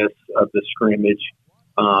competitiveness of the scrimmage.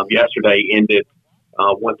 Yesterday ended,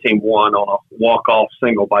 one team won on a walk-off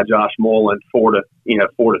single by Josh Moylan, 4-3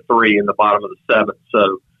 in the bottom of the 7th. So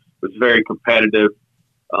it was very competitive.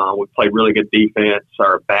 We played really good defense.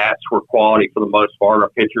 Our bats were quality for the most part. Our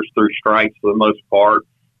pitchers threw strikes for the most part.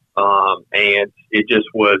 And it just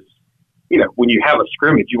was, when you have a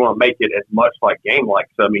scrimmage, you want to make it as much like game-like.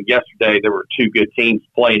 So, I mean, yesterday there were 2 good teams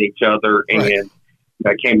playing each other, and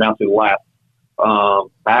it came down to the last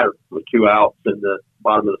batter with 2 outs in the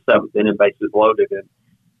bottom of the 7th inning, bases loaded, and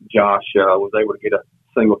Josh was able to get a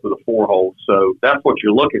single through the 4-hole. So that's what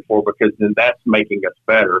you're looking for, because then that's making us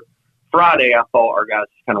better. Friday, I thought our guys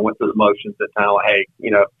kind of went through the motions at time. Hey,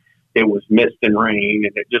 it was mist and rain,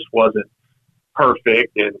 and it just wasn't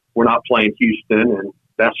perfect, and we're not playing Houston, and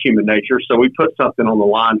that's human nature. So we put something on the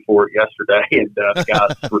line for it yesterday, and the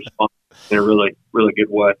guys responded in a really, really good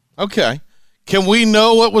way. Okay. Can we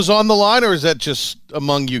know what was on the line, or is that just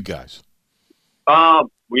among you guys?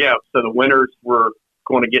 Yeah. So the winners were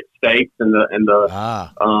going to get steaks, and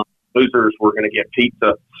the losers were going to get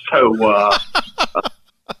pizza. So,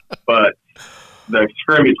 but the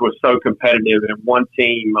scrimmage was so competitive, and one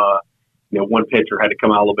team, one pitcher had to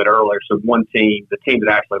come out a little bit earlier. So one team, the team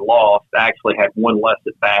that actually lost, actually had one less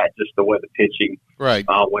at bat, just the way the pitching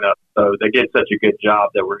went up. So they did such a good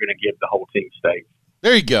job that we're going to give the whole team steaks.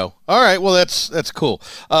 There you go. All right. Well, that's cool.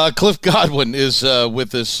 Cliff Godwin is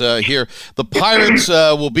with us here. The Pirates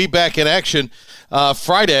will be back in action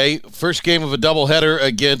Friday, first game of a doubleheader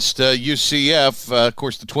against UCF. Of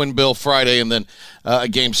course, the Twin Bill Friday, and then a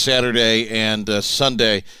game Saturday and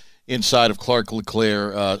Sunday inside of Clark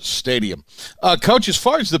LeClaire Stadium. Coach, as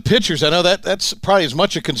far as the pitchers, I know that's probably as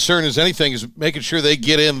much a concern as anything is making sure they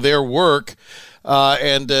get in their work,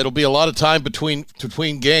 and it'll be a lot of time between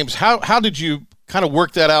games. How did you kind of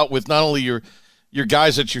work that out with not only your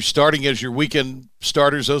guys that you're starting as your weekend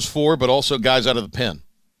starters, those 4, but also guys out of the pen?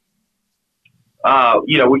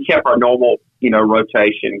 We kept our normal,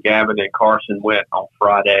 rotation. Gavin and Carson went on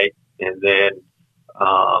Friday, and then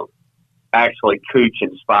actually Cooch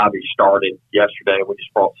and Spivey started yesterday. We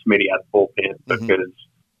just brought Smitty out of the bullpen because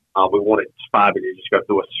we wanted Spivey to just go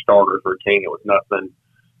through a starter's routine. It was nothing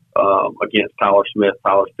against Tyler Smith.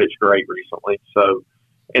 Tyler's pitched great recently. So,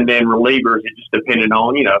 and then relievers, it just depended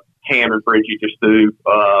on, Cam and Bridgie just threw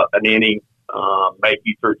an inning,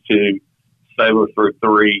 Maybe through 2, Sailor through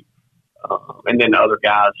 3. And then the other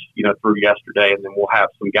guys, through yesterday, and then we'll have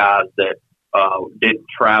some guys that didn't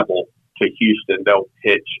travel to Houston. They'll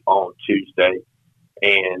pitch on Tuesday,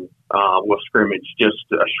 and we'll scrimmage, just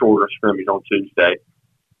a shorter scrimmage on Tuesday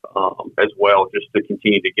as well, just to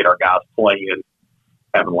continue to get our guys playing,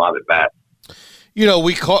 having a lot of at bat.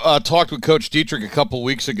 We talked with Coach Dietrich a couple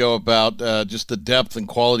weeks ago about just the depth and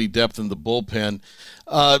quality depth in the bullpen.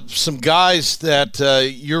 Some guys that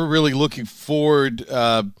you're really looking forward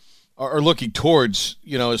are looking towards,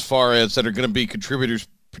 as far as that are going to be contributors,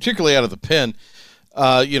 particularly out of the pen,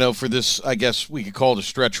 for this, I guess we could call it a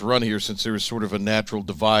stretch run here, since there was sort of a natural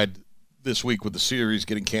divide this week with the series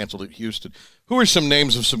getting canceled at Houston. Who are some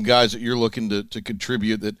names of some guys that you're looking to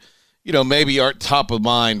contribute that, maybe aren't top of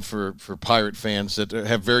mind for Pirate fans that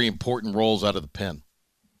have very important roles out of the pen?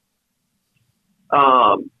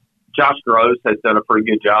 Josh Gross has done a pretty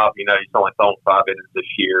good job. He's only thrown 5 innings this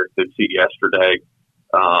year. Good to see yesterday.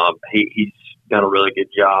 He's done a really good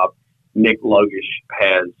job. Nick Logish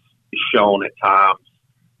has shown at times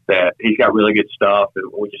that he's got really good stuff,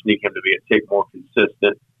 and we just need him to be a tick more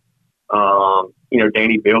consistent.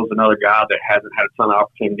 Danny Bill's another guy that hasn't had a ton of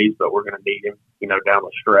opportunities, but we're going to need him, down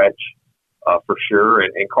the stretch for sure.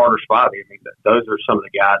 And Carter Spivey, those are some of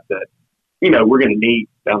the guys that, we're going to need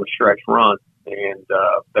down the stretch run. And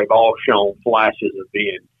they've all shown flashes of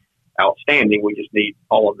being outstanding. We just need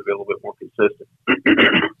all of them to be a little bit more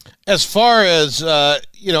consistent. As far as,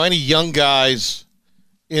 any young guys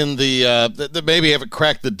in the that maybe haven't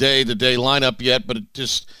cracked the day-to-day lineup yet, but it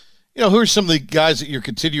just, who are some of the guys that you're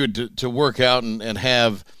continuing to work out and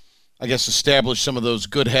have, I guess, establish some of those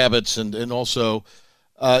good habits and also,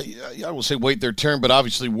 I will say wait their turn, but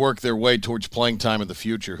obviously work their way towards playing time in the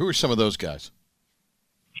future? Who are some of those guys?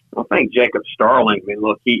 I think Jacob Starling,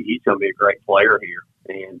 look, he's going to be a great player here.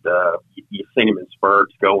 And you've seen him in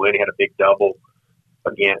spurts go in. He had a big double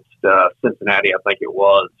against Cincinnati, I think it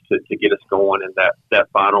was, to get us going in that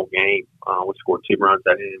final game. We scored 2 runs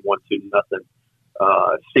that inning,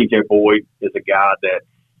 1-2-0. C.J. Boyd is a guy that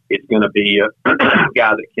is going to be a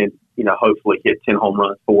guy that can, hopefully hit 10 home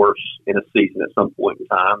runs for us in a season at some point in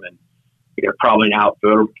time. And, probably an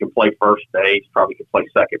outfielder, can play first base, probably can play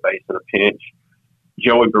second base in a pinch.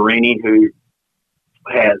 Joey Barini, who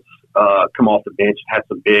has come off the bench, had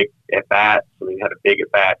some big at-bats. Had a big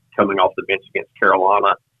at-bat coming off the bench against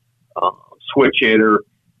Carolina. Switch hitter,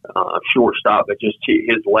 shortstop, but just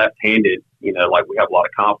his left-handed, we have a lot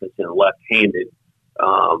of confidence in left-handed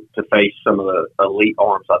to face some of the elite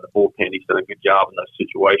arms out of the bullpen. He's done a good job in those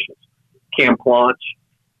situations. Cam Plunch,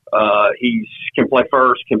 he can play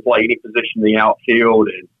first, can play any position in the outfield,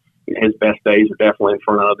 and his best days are definitely in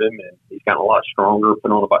front of him, and he's gotten a lot stronger, put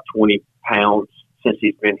on about 20 pounds since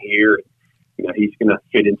he's been here. He's going to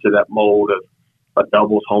fit into that mold of a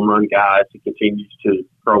doubles home run guy as he continues to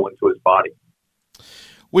grow into his body.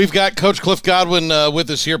 We've got Coach Cliff Godwin with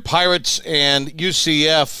us here. Pirates and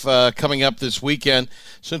UCF coming up this weekend.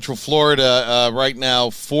 Central Florida right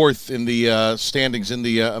now 4th in the standings in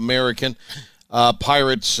the American.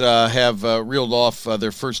 Pirates have reeled off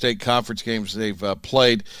their first 8 conference games they've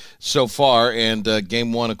played so far, and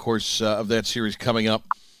game 1, of course, of that series coming up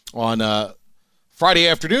on Friday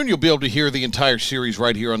afternoon. You'll be able to hear the entire series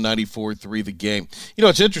right here on 94.3 The Game.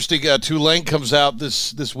 It's interesting. Tulane comes out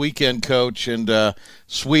this weekend, Coach, and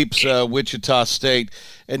sweeps Wichita State.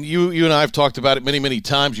 And you and I have talked about it many, many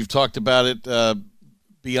times. You've talked about it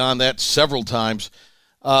beyond that several times.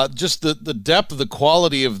 Just the depth of the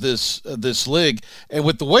quality of this league, and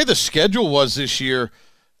with the way the schedule was this year,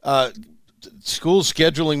 schools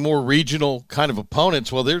scheduling more regional kind of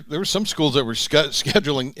opponents. Well, there were some schools that were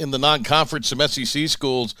scheduling in the non-conference, some SEC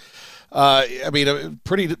schools. A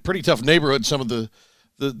pretty tough neighborhood. Some of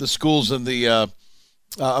the schools in the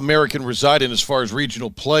American reside in as far as regional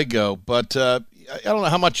play go. But I don't know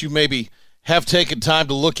how much you maybe have taken time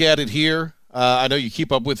to look at it here. I know you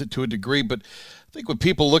keep up with it to a degree, but think when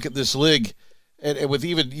people look at this league, and with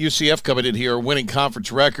even UCF coming in here, winning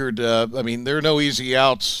conference record, I mean, there are no easy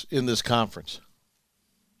outs in this conference.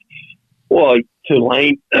 Well,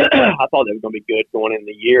 Tulane, I thought they were going to be good going in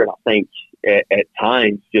the year, and I think at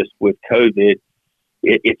times, just with COVID,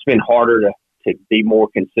 it's been harder to be more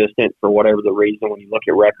consistent for whatever the reason. When you look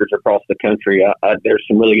at records across the country, there's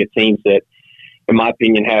some really good teams that, in my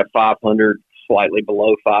opinion, have 500, slightly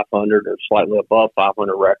below 500, or slightly above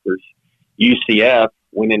 500 records. UCF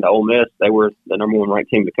went into Ole Miss. They were the number one ranked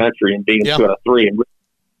team in the country and beat them 2 out of 3 and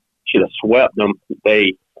should have swept them.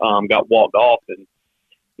 They got walked off in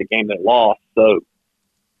the game they lost. So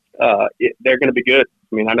they're going to be good.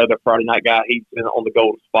 I mean, I know the Friday night guy, he's been on the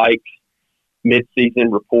Golden Spikes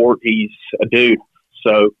mid-season report. He's a dude.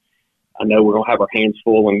 So I know we're going to have our hands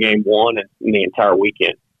full in game 1 and the entire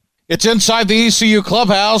weekend. It's Inside the ECU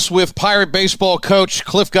Clubhouse with Pirate baseball coach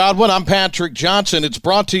Cliff Godwin. I'm Patrick Johnson. It's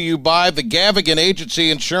brought to you by the Gavigan Agency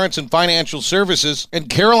Insurance and Financial Services and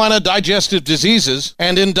Carolina Digestive Diseases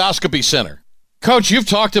and Endoscopy Center. Coach, you've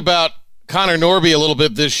talked about Connor Norby a little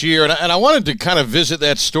bit this year, and I wanted to kind of visit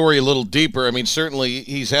that story a little deeper. I mean, certainly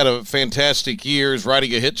he's had a fantastic year. He's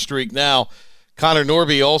riding a hit streak now. Connor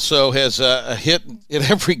Norby also has a hit in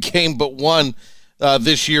every game but one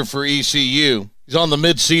this year for ECU. He's on the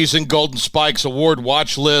midseason Golden Spikes Award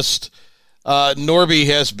watch list. Norby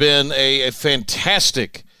has been a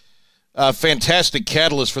fantastic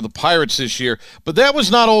catalyst for the Pirates this year, but that was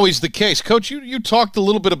not always the case. Coach, you talked a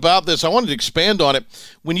little bit about this. I wanted to expand on it.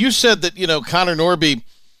 When you said that, Connor Norby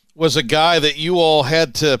was a guy that you all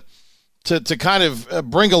had to kind of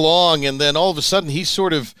bring along, and then all of a sudden he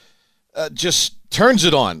sort of just turns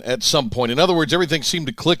it on at some point. In other words, everything seemed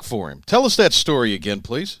to click for him. Tell us that story again,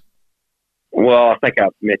 please. Well, I think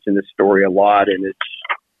I've mentioned this story a lot, and it's,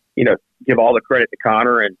 give all the credit to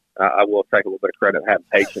Connor, and I will take a little bit of credit having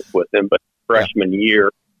patience with him. But freshman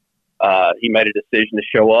year, he made a decision to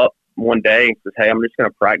show up one day and says, hey, I'm just going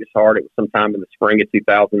to practice hard. It was sometime in the spring of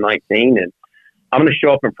 2019, and I'm going to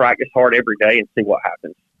show up and practice hard every day and see what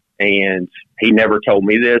happens. And he never told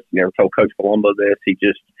me this, never told Coach Colombo this. He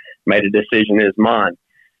just made a decision in his mind.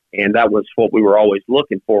 And that was what we were always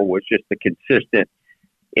looking for, was just the consistent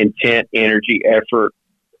intent, energy, effort,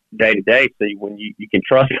 day to day. So when you can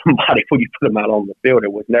trust somebody when you put them out on the field,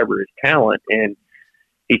 it was never his talent. And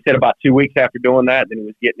he said about 2 weeks after doing that, then he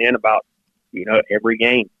was getting in about, every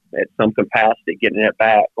game at some capacity, getting at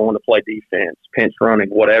bat, going to play defense, pinch running,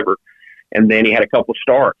 whatever. And then he had a couple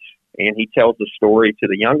starts, and he tells the story to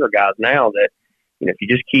the younger guys now that, if you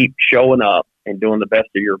just keep showing up and doing the best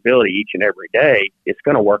of your ability each and every day, it's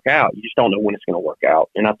going to work out. You just don't know when it's going to work out.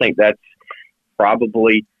 And I think that's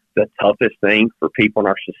probably the toughest thing for people in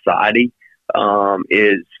our society,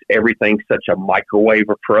 is everything's such a microwave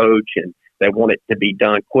approach, and they want it to be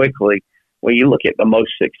done quickly. When you look at the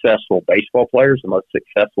most successful baseball players, the most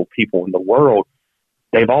successful people in the world,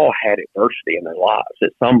 they've all had adversity in their lives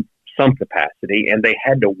at some capacity, and they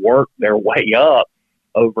had to work their way up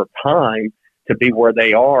over time to be where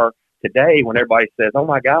they are today. When everybody says, oh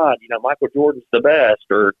my God, Michael Jordan's the best,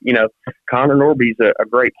 or, Connor Norby's a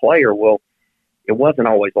great player. Well, it wasn't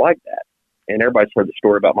always like that. And everybody's heard the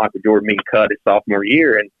story about Michael Jordan being cut his sophomore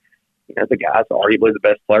year. And, the guy's arguably the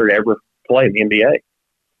best player to ever play in the NBA.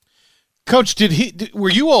 Coach, were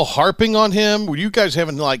you all harping on him? Were you guys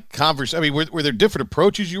having conversations? I mean, were there different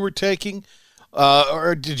approaches you were taking?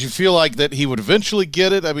 Or did you feel like that he would eventually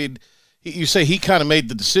get it? I mean, you say he kind of made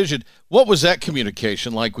the decision. What was that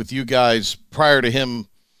communication like with you guys prior to him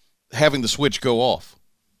having the switch go off?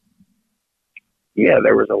 Yeah,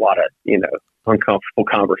 there was a lot of, uncomfortable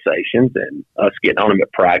conversations and us getting on him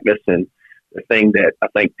at practice. And the thing that I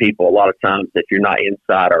think people, a lot of times, if you're not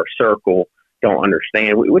inside our circle, don't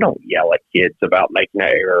understand, we don't yell at kids about making an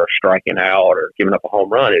error or striking out or giving up a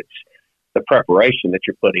home run. It's the preparation that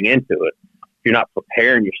you're putting into it. If you're not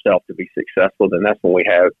preparing yourself to be successful, then that's when we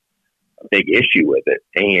have a big issue with it.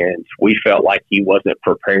 And we felt like he wasn't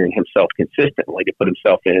preparing himself consistently to put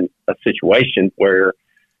himself in a situation where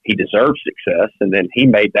he deserved success. And then he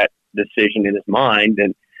made that decision in his mind.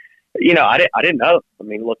 And, I didn't know. I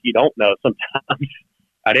mean, look, you don't know sometimes.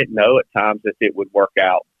 I didn't know at times if it would work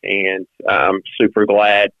out. And I'm super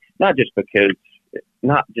glad, not just because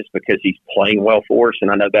he's playing well for us. And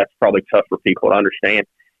I know that's probably tough for people to understand.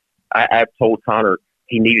 I've told Connor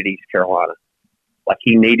he needed East Carolina. Like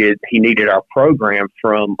he needed our program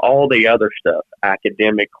from all the other stuff,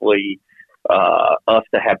 academically, us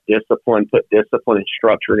to have discipline, put discipline and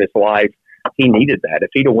structure in his life. He needed that. If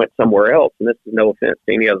he'd have went somewhere else, and this is no offense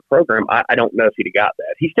to any other program, I don't know if he'd have got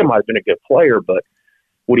that. He still might have been a good player, but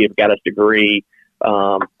would he have got his degree?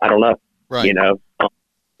 I don't know. Right.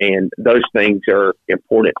 And those things are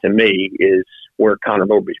important to me, is where Connor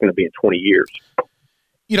Norby is going to be in 20 years.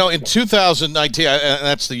 You know, in 2019,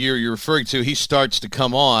 that's the year you're referring to, he starts to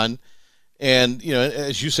come on and, you know,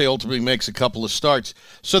 as you say, ultimately makes a couple of starts.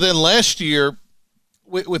 So then last year,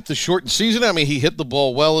 with the shortened season, I mean, he hit the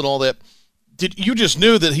ball well and all that. You just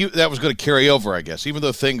knew that that was going to carry over, I guess, even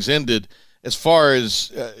though things ended as far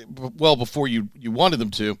as well before you wanted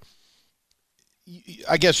them to.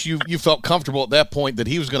 I guess you felt comfortable at that point that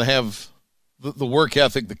he was going to have the work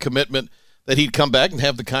ethic, the commitment, that he'd come back and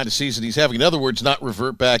have the kind of season he's having. In other words, not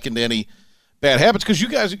revert back into any bad habits, because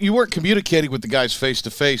you weren't communicating with the guys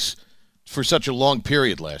face-to-face for such a long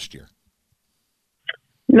period last year.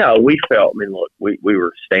 No, we felt, I mean, look, we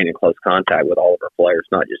were staying in close contact with all of our players,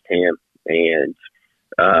 not just him. And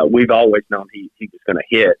we've always known he was going to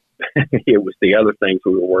hit. It was the other things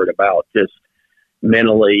we were worried about, just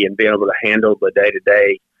mentally and being able to handle the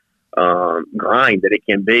day-to-day grind that it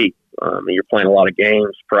can be. You're playing a lot of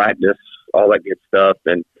games, practice, all that good stuff.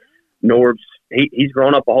 And Norb's, he's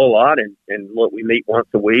grown up a whole lot. And look, we meet once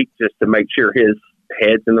a week just to make sure his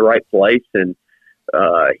head's in the right place. And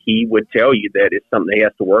he would tell you that it's something he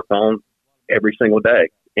has to work on every single day.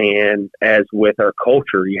 And as with our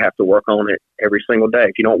culture, you have to work on it every single day.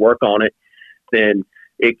 If you don't work on it, then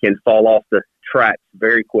it can fall off the tracks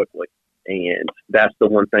very quickly. And that's the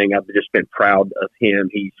one thing I've just been proud of him.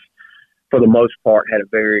 He's, for the most part, had a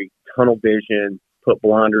very tunnel vision, put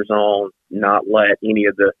blinders on, not let any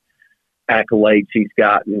of the accolades he's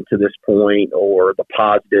gotten to this point or the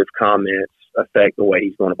positive comments affect the way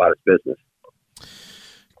he's going about his business.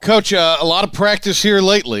 Coach, a lot of practice here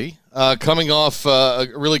lately, coming off a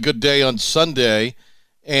really good day on Sunday.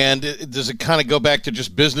 And does it kind of go back to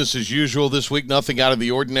just business as usual this week? Nothing out of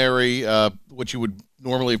the ordinary, what you would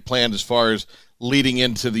normally have planned as far as leading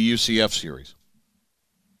into the UCF series?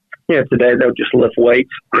 Yeah, today they'll just lift weights.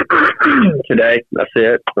 Today, that's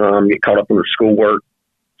it. Get caught up on their schoolwork.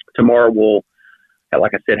 Tomorrow we'll,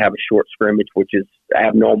 like I said, have a short scrimmage, which is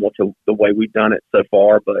abnormal to the way we've done it so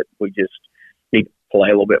far, but we just need to play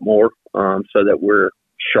a little bit more so that we're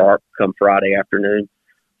sharp come Friday afternoon.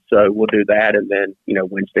 So we'll do that, and then,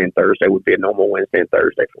 Wednesday and Thursday would be a normal Wednesday and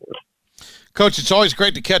Thursday for us. Coach, it's always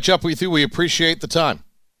great to catch up with you. We appreciate the time.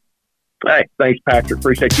 Hey, thanks, Patrick.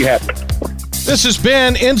 Appreciate you having me. This has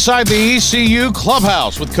been Inside the ECU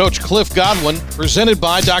Clubhouse with Coach Cliff Godwin, presented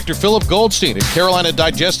by Dr. Philip Goldstein at Carolina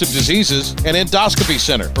Digestive Diseases and Endoscopy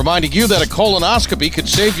Center, reminding you that a colonoscopy could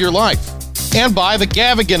save your life. And by the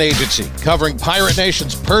Gavigan Agency, covering Pirate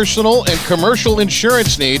Nation's personal and commercial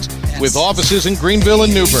insurance needs with offices in Greenville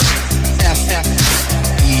and Newburgh. FFETY.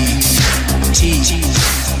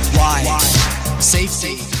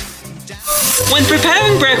 Safety. When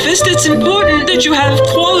preparing breakfast, it's important that you have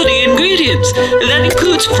quality ingredients. That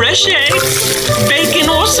includes fresh eggs, bacon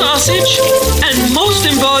or sausage, and most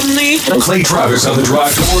importantly, Clay Travis on the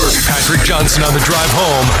drive to work, Patrick Johnson on the drive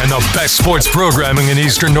home, and the best sports programming in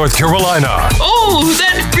Eastern North Carolina. Oh,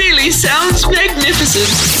 that really sounds magnificent.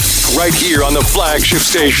 Right here on the flagship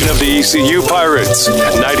station of the ECU Pirates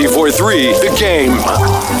at 94.3 The Game.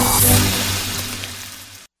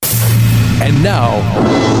 And now,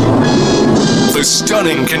 the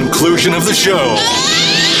stunning conclusion of the show.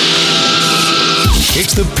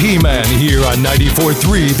 It's the P-Man here on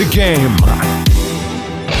 94.3 The Game.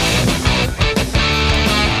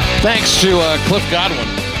 Thanks to Cliff Godwin.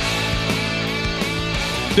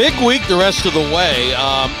 Big week the rest of the way.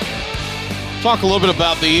 Talk a little bit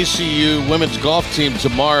about the ECU women's golf team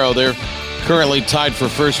tomorrow. They're currently tied for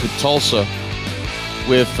first with Tulsa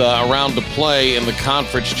with a round to play in the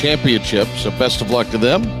conference championship. So best of luck to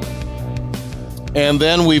them. And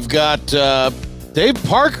then we've got Dave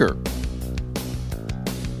Parker.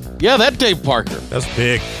 Yeah, that Dave Parker. That's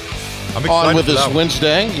big. I'm excited on with for us that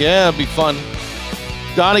Wednesday. Yeah, it'll be fun.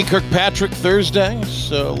 Donnie Kirkpatrick Thursday.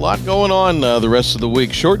 So a lot going on the rest of the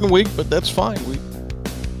week. Shortened week, but that's fine. We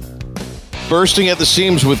bursting at the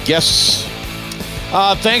seams with guests.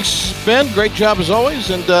 Thanks, Ben. Great job as always.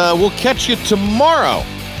 And we'll catch you tomorrow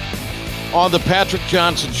on the Patrick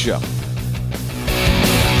Johnson Show.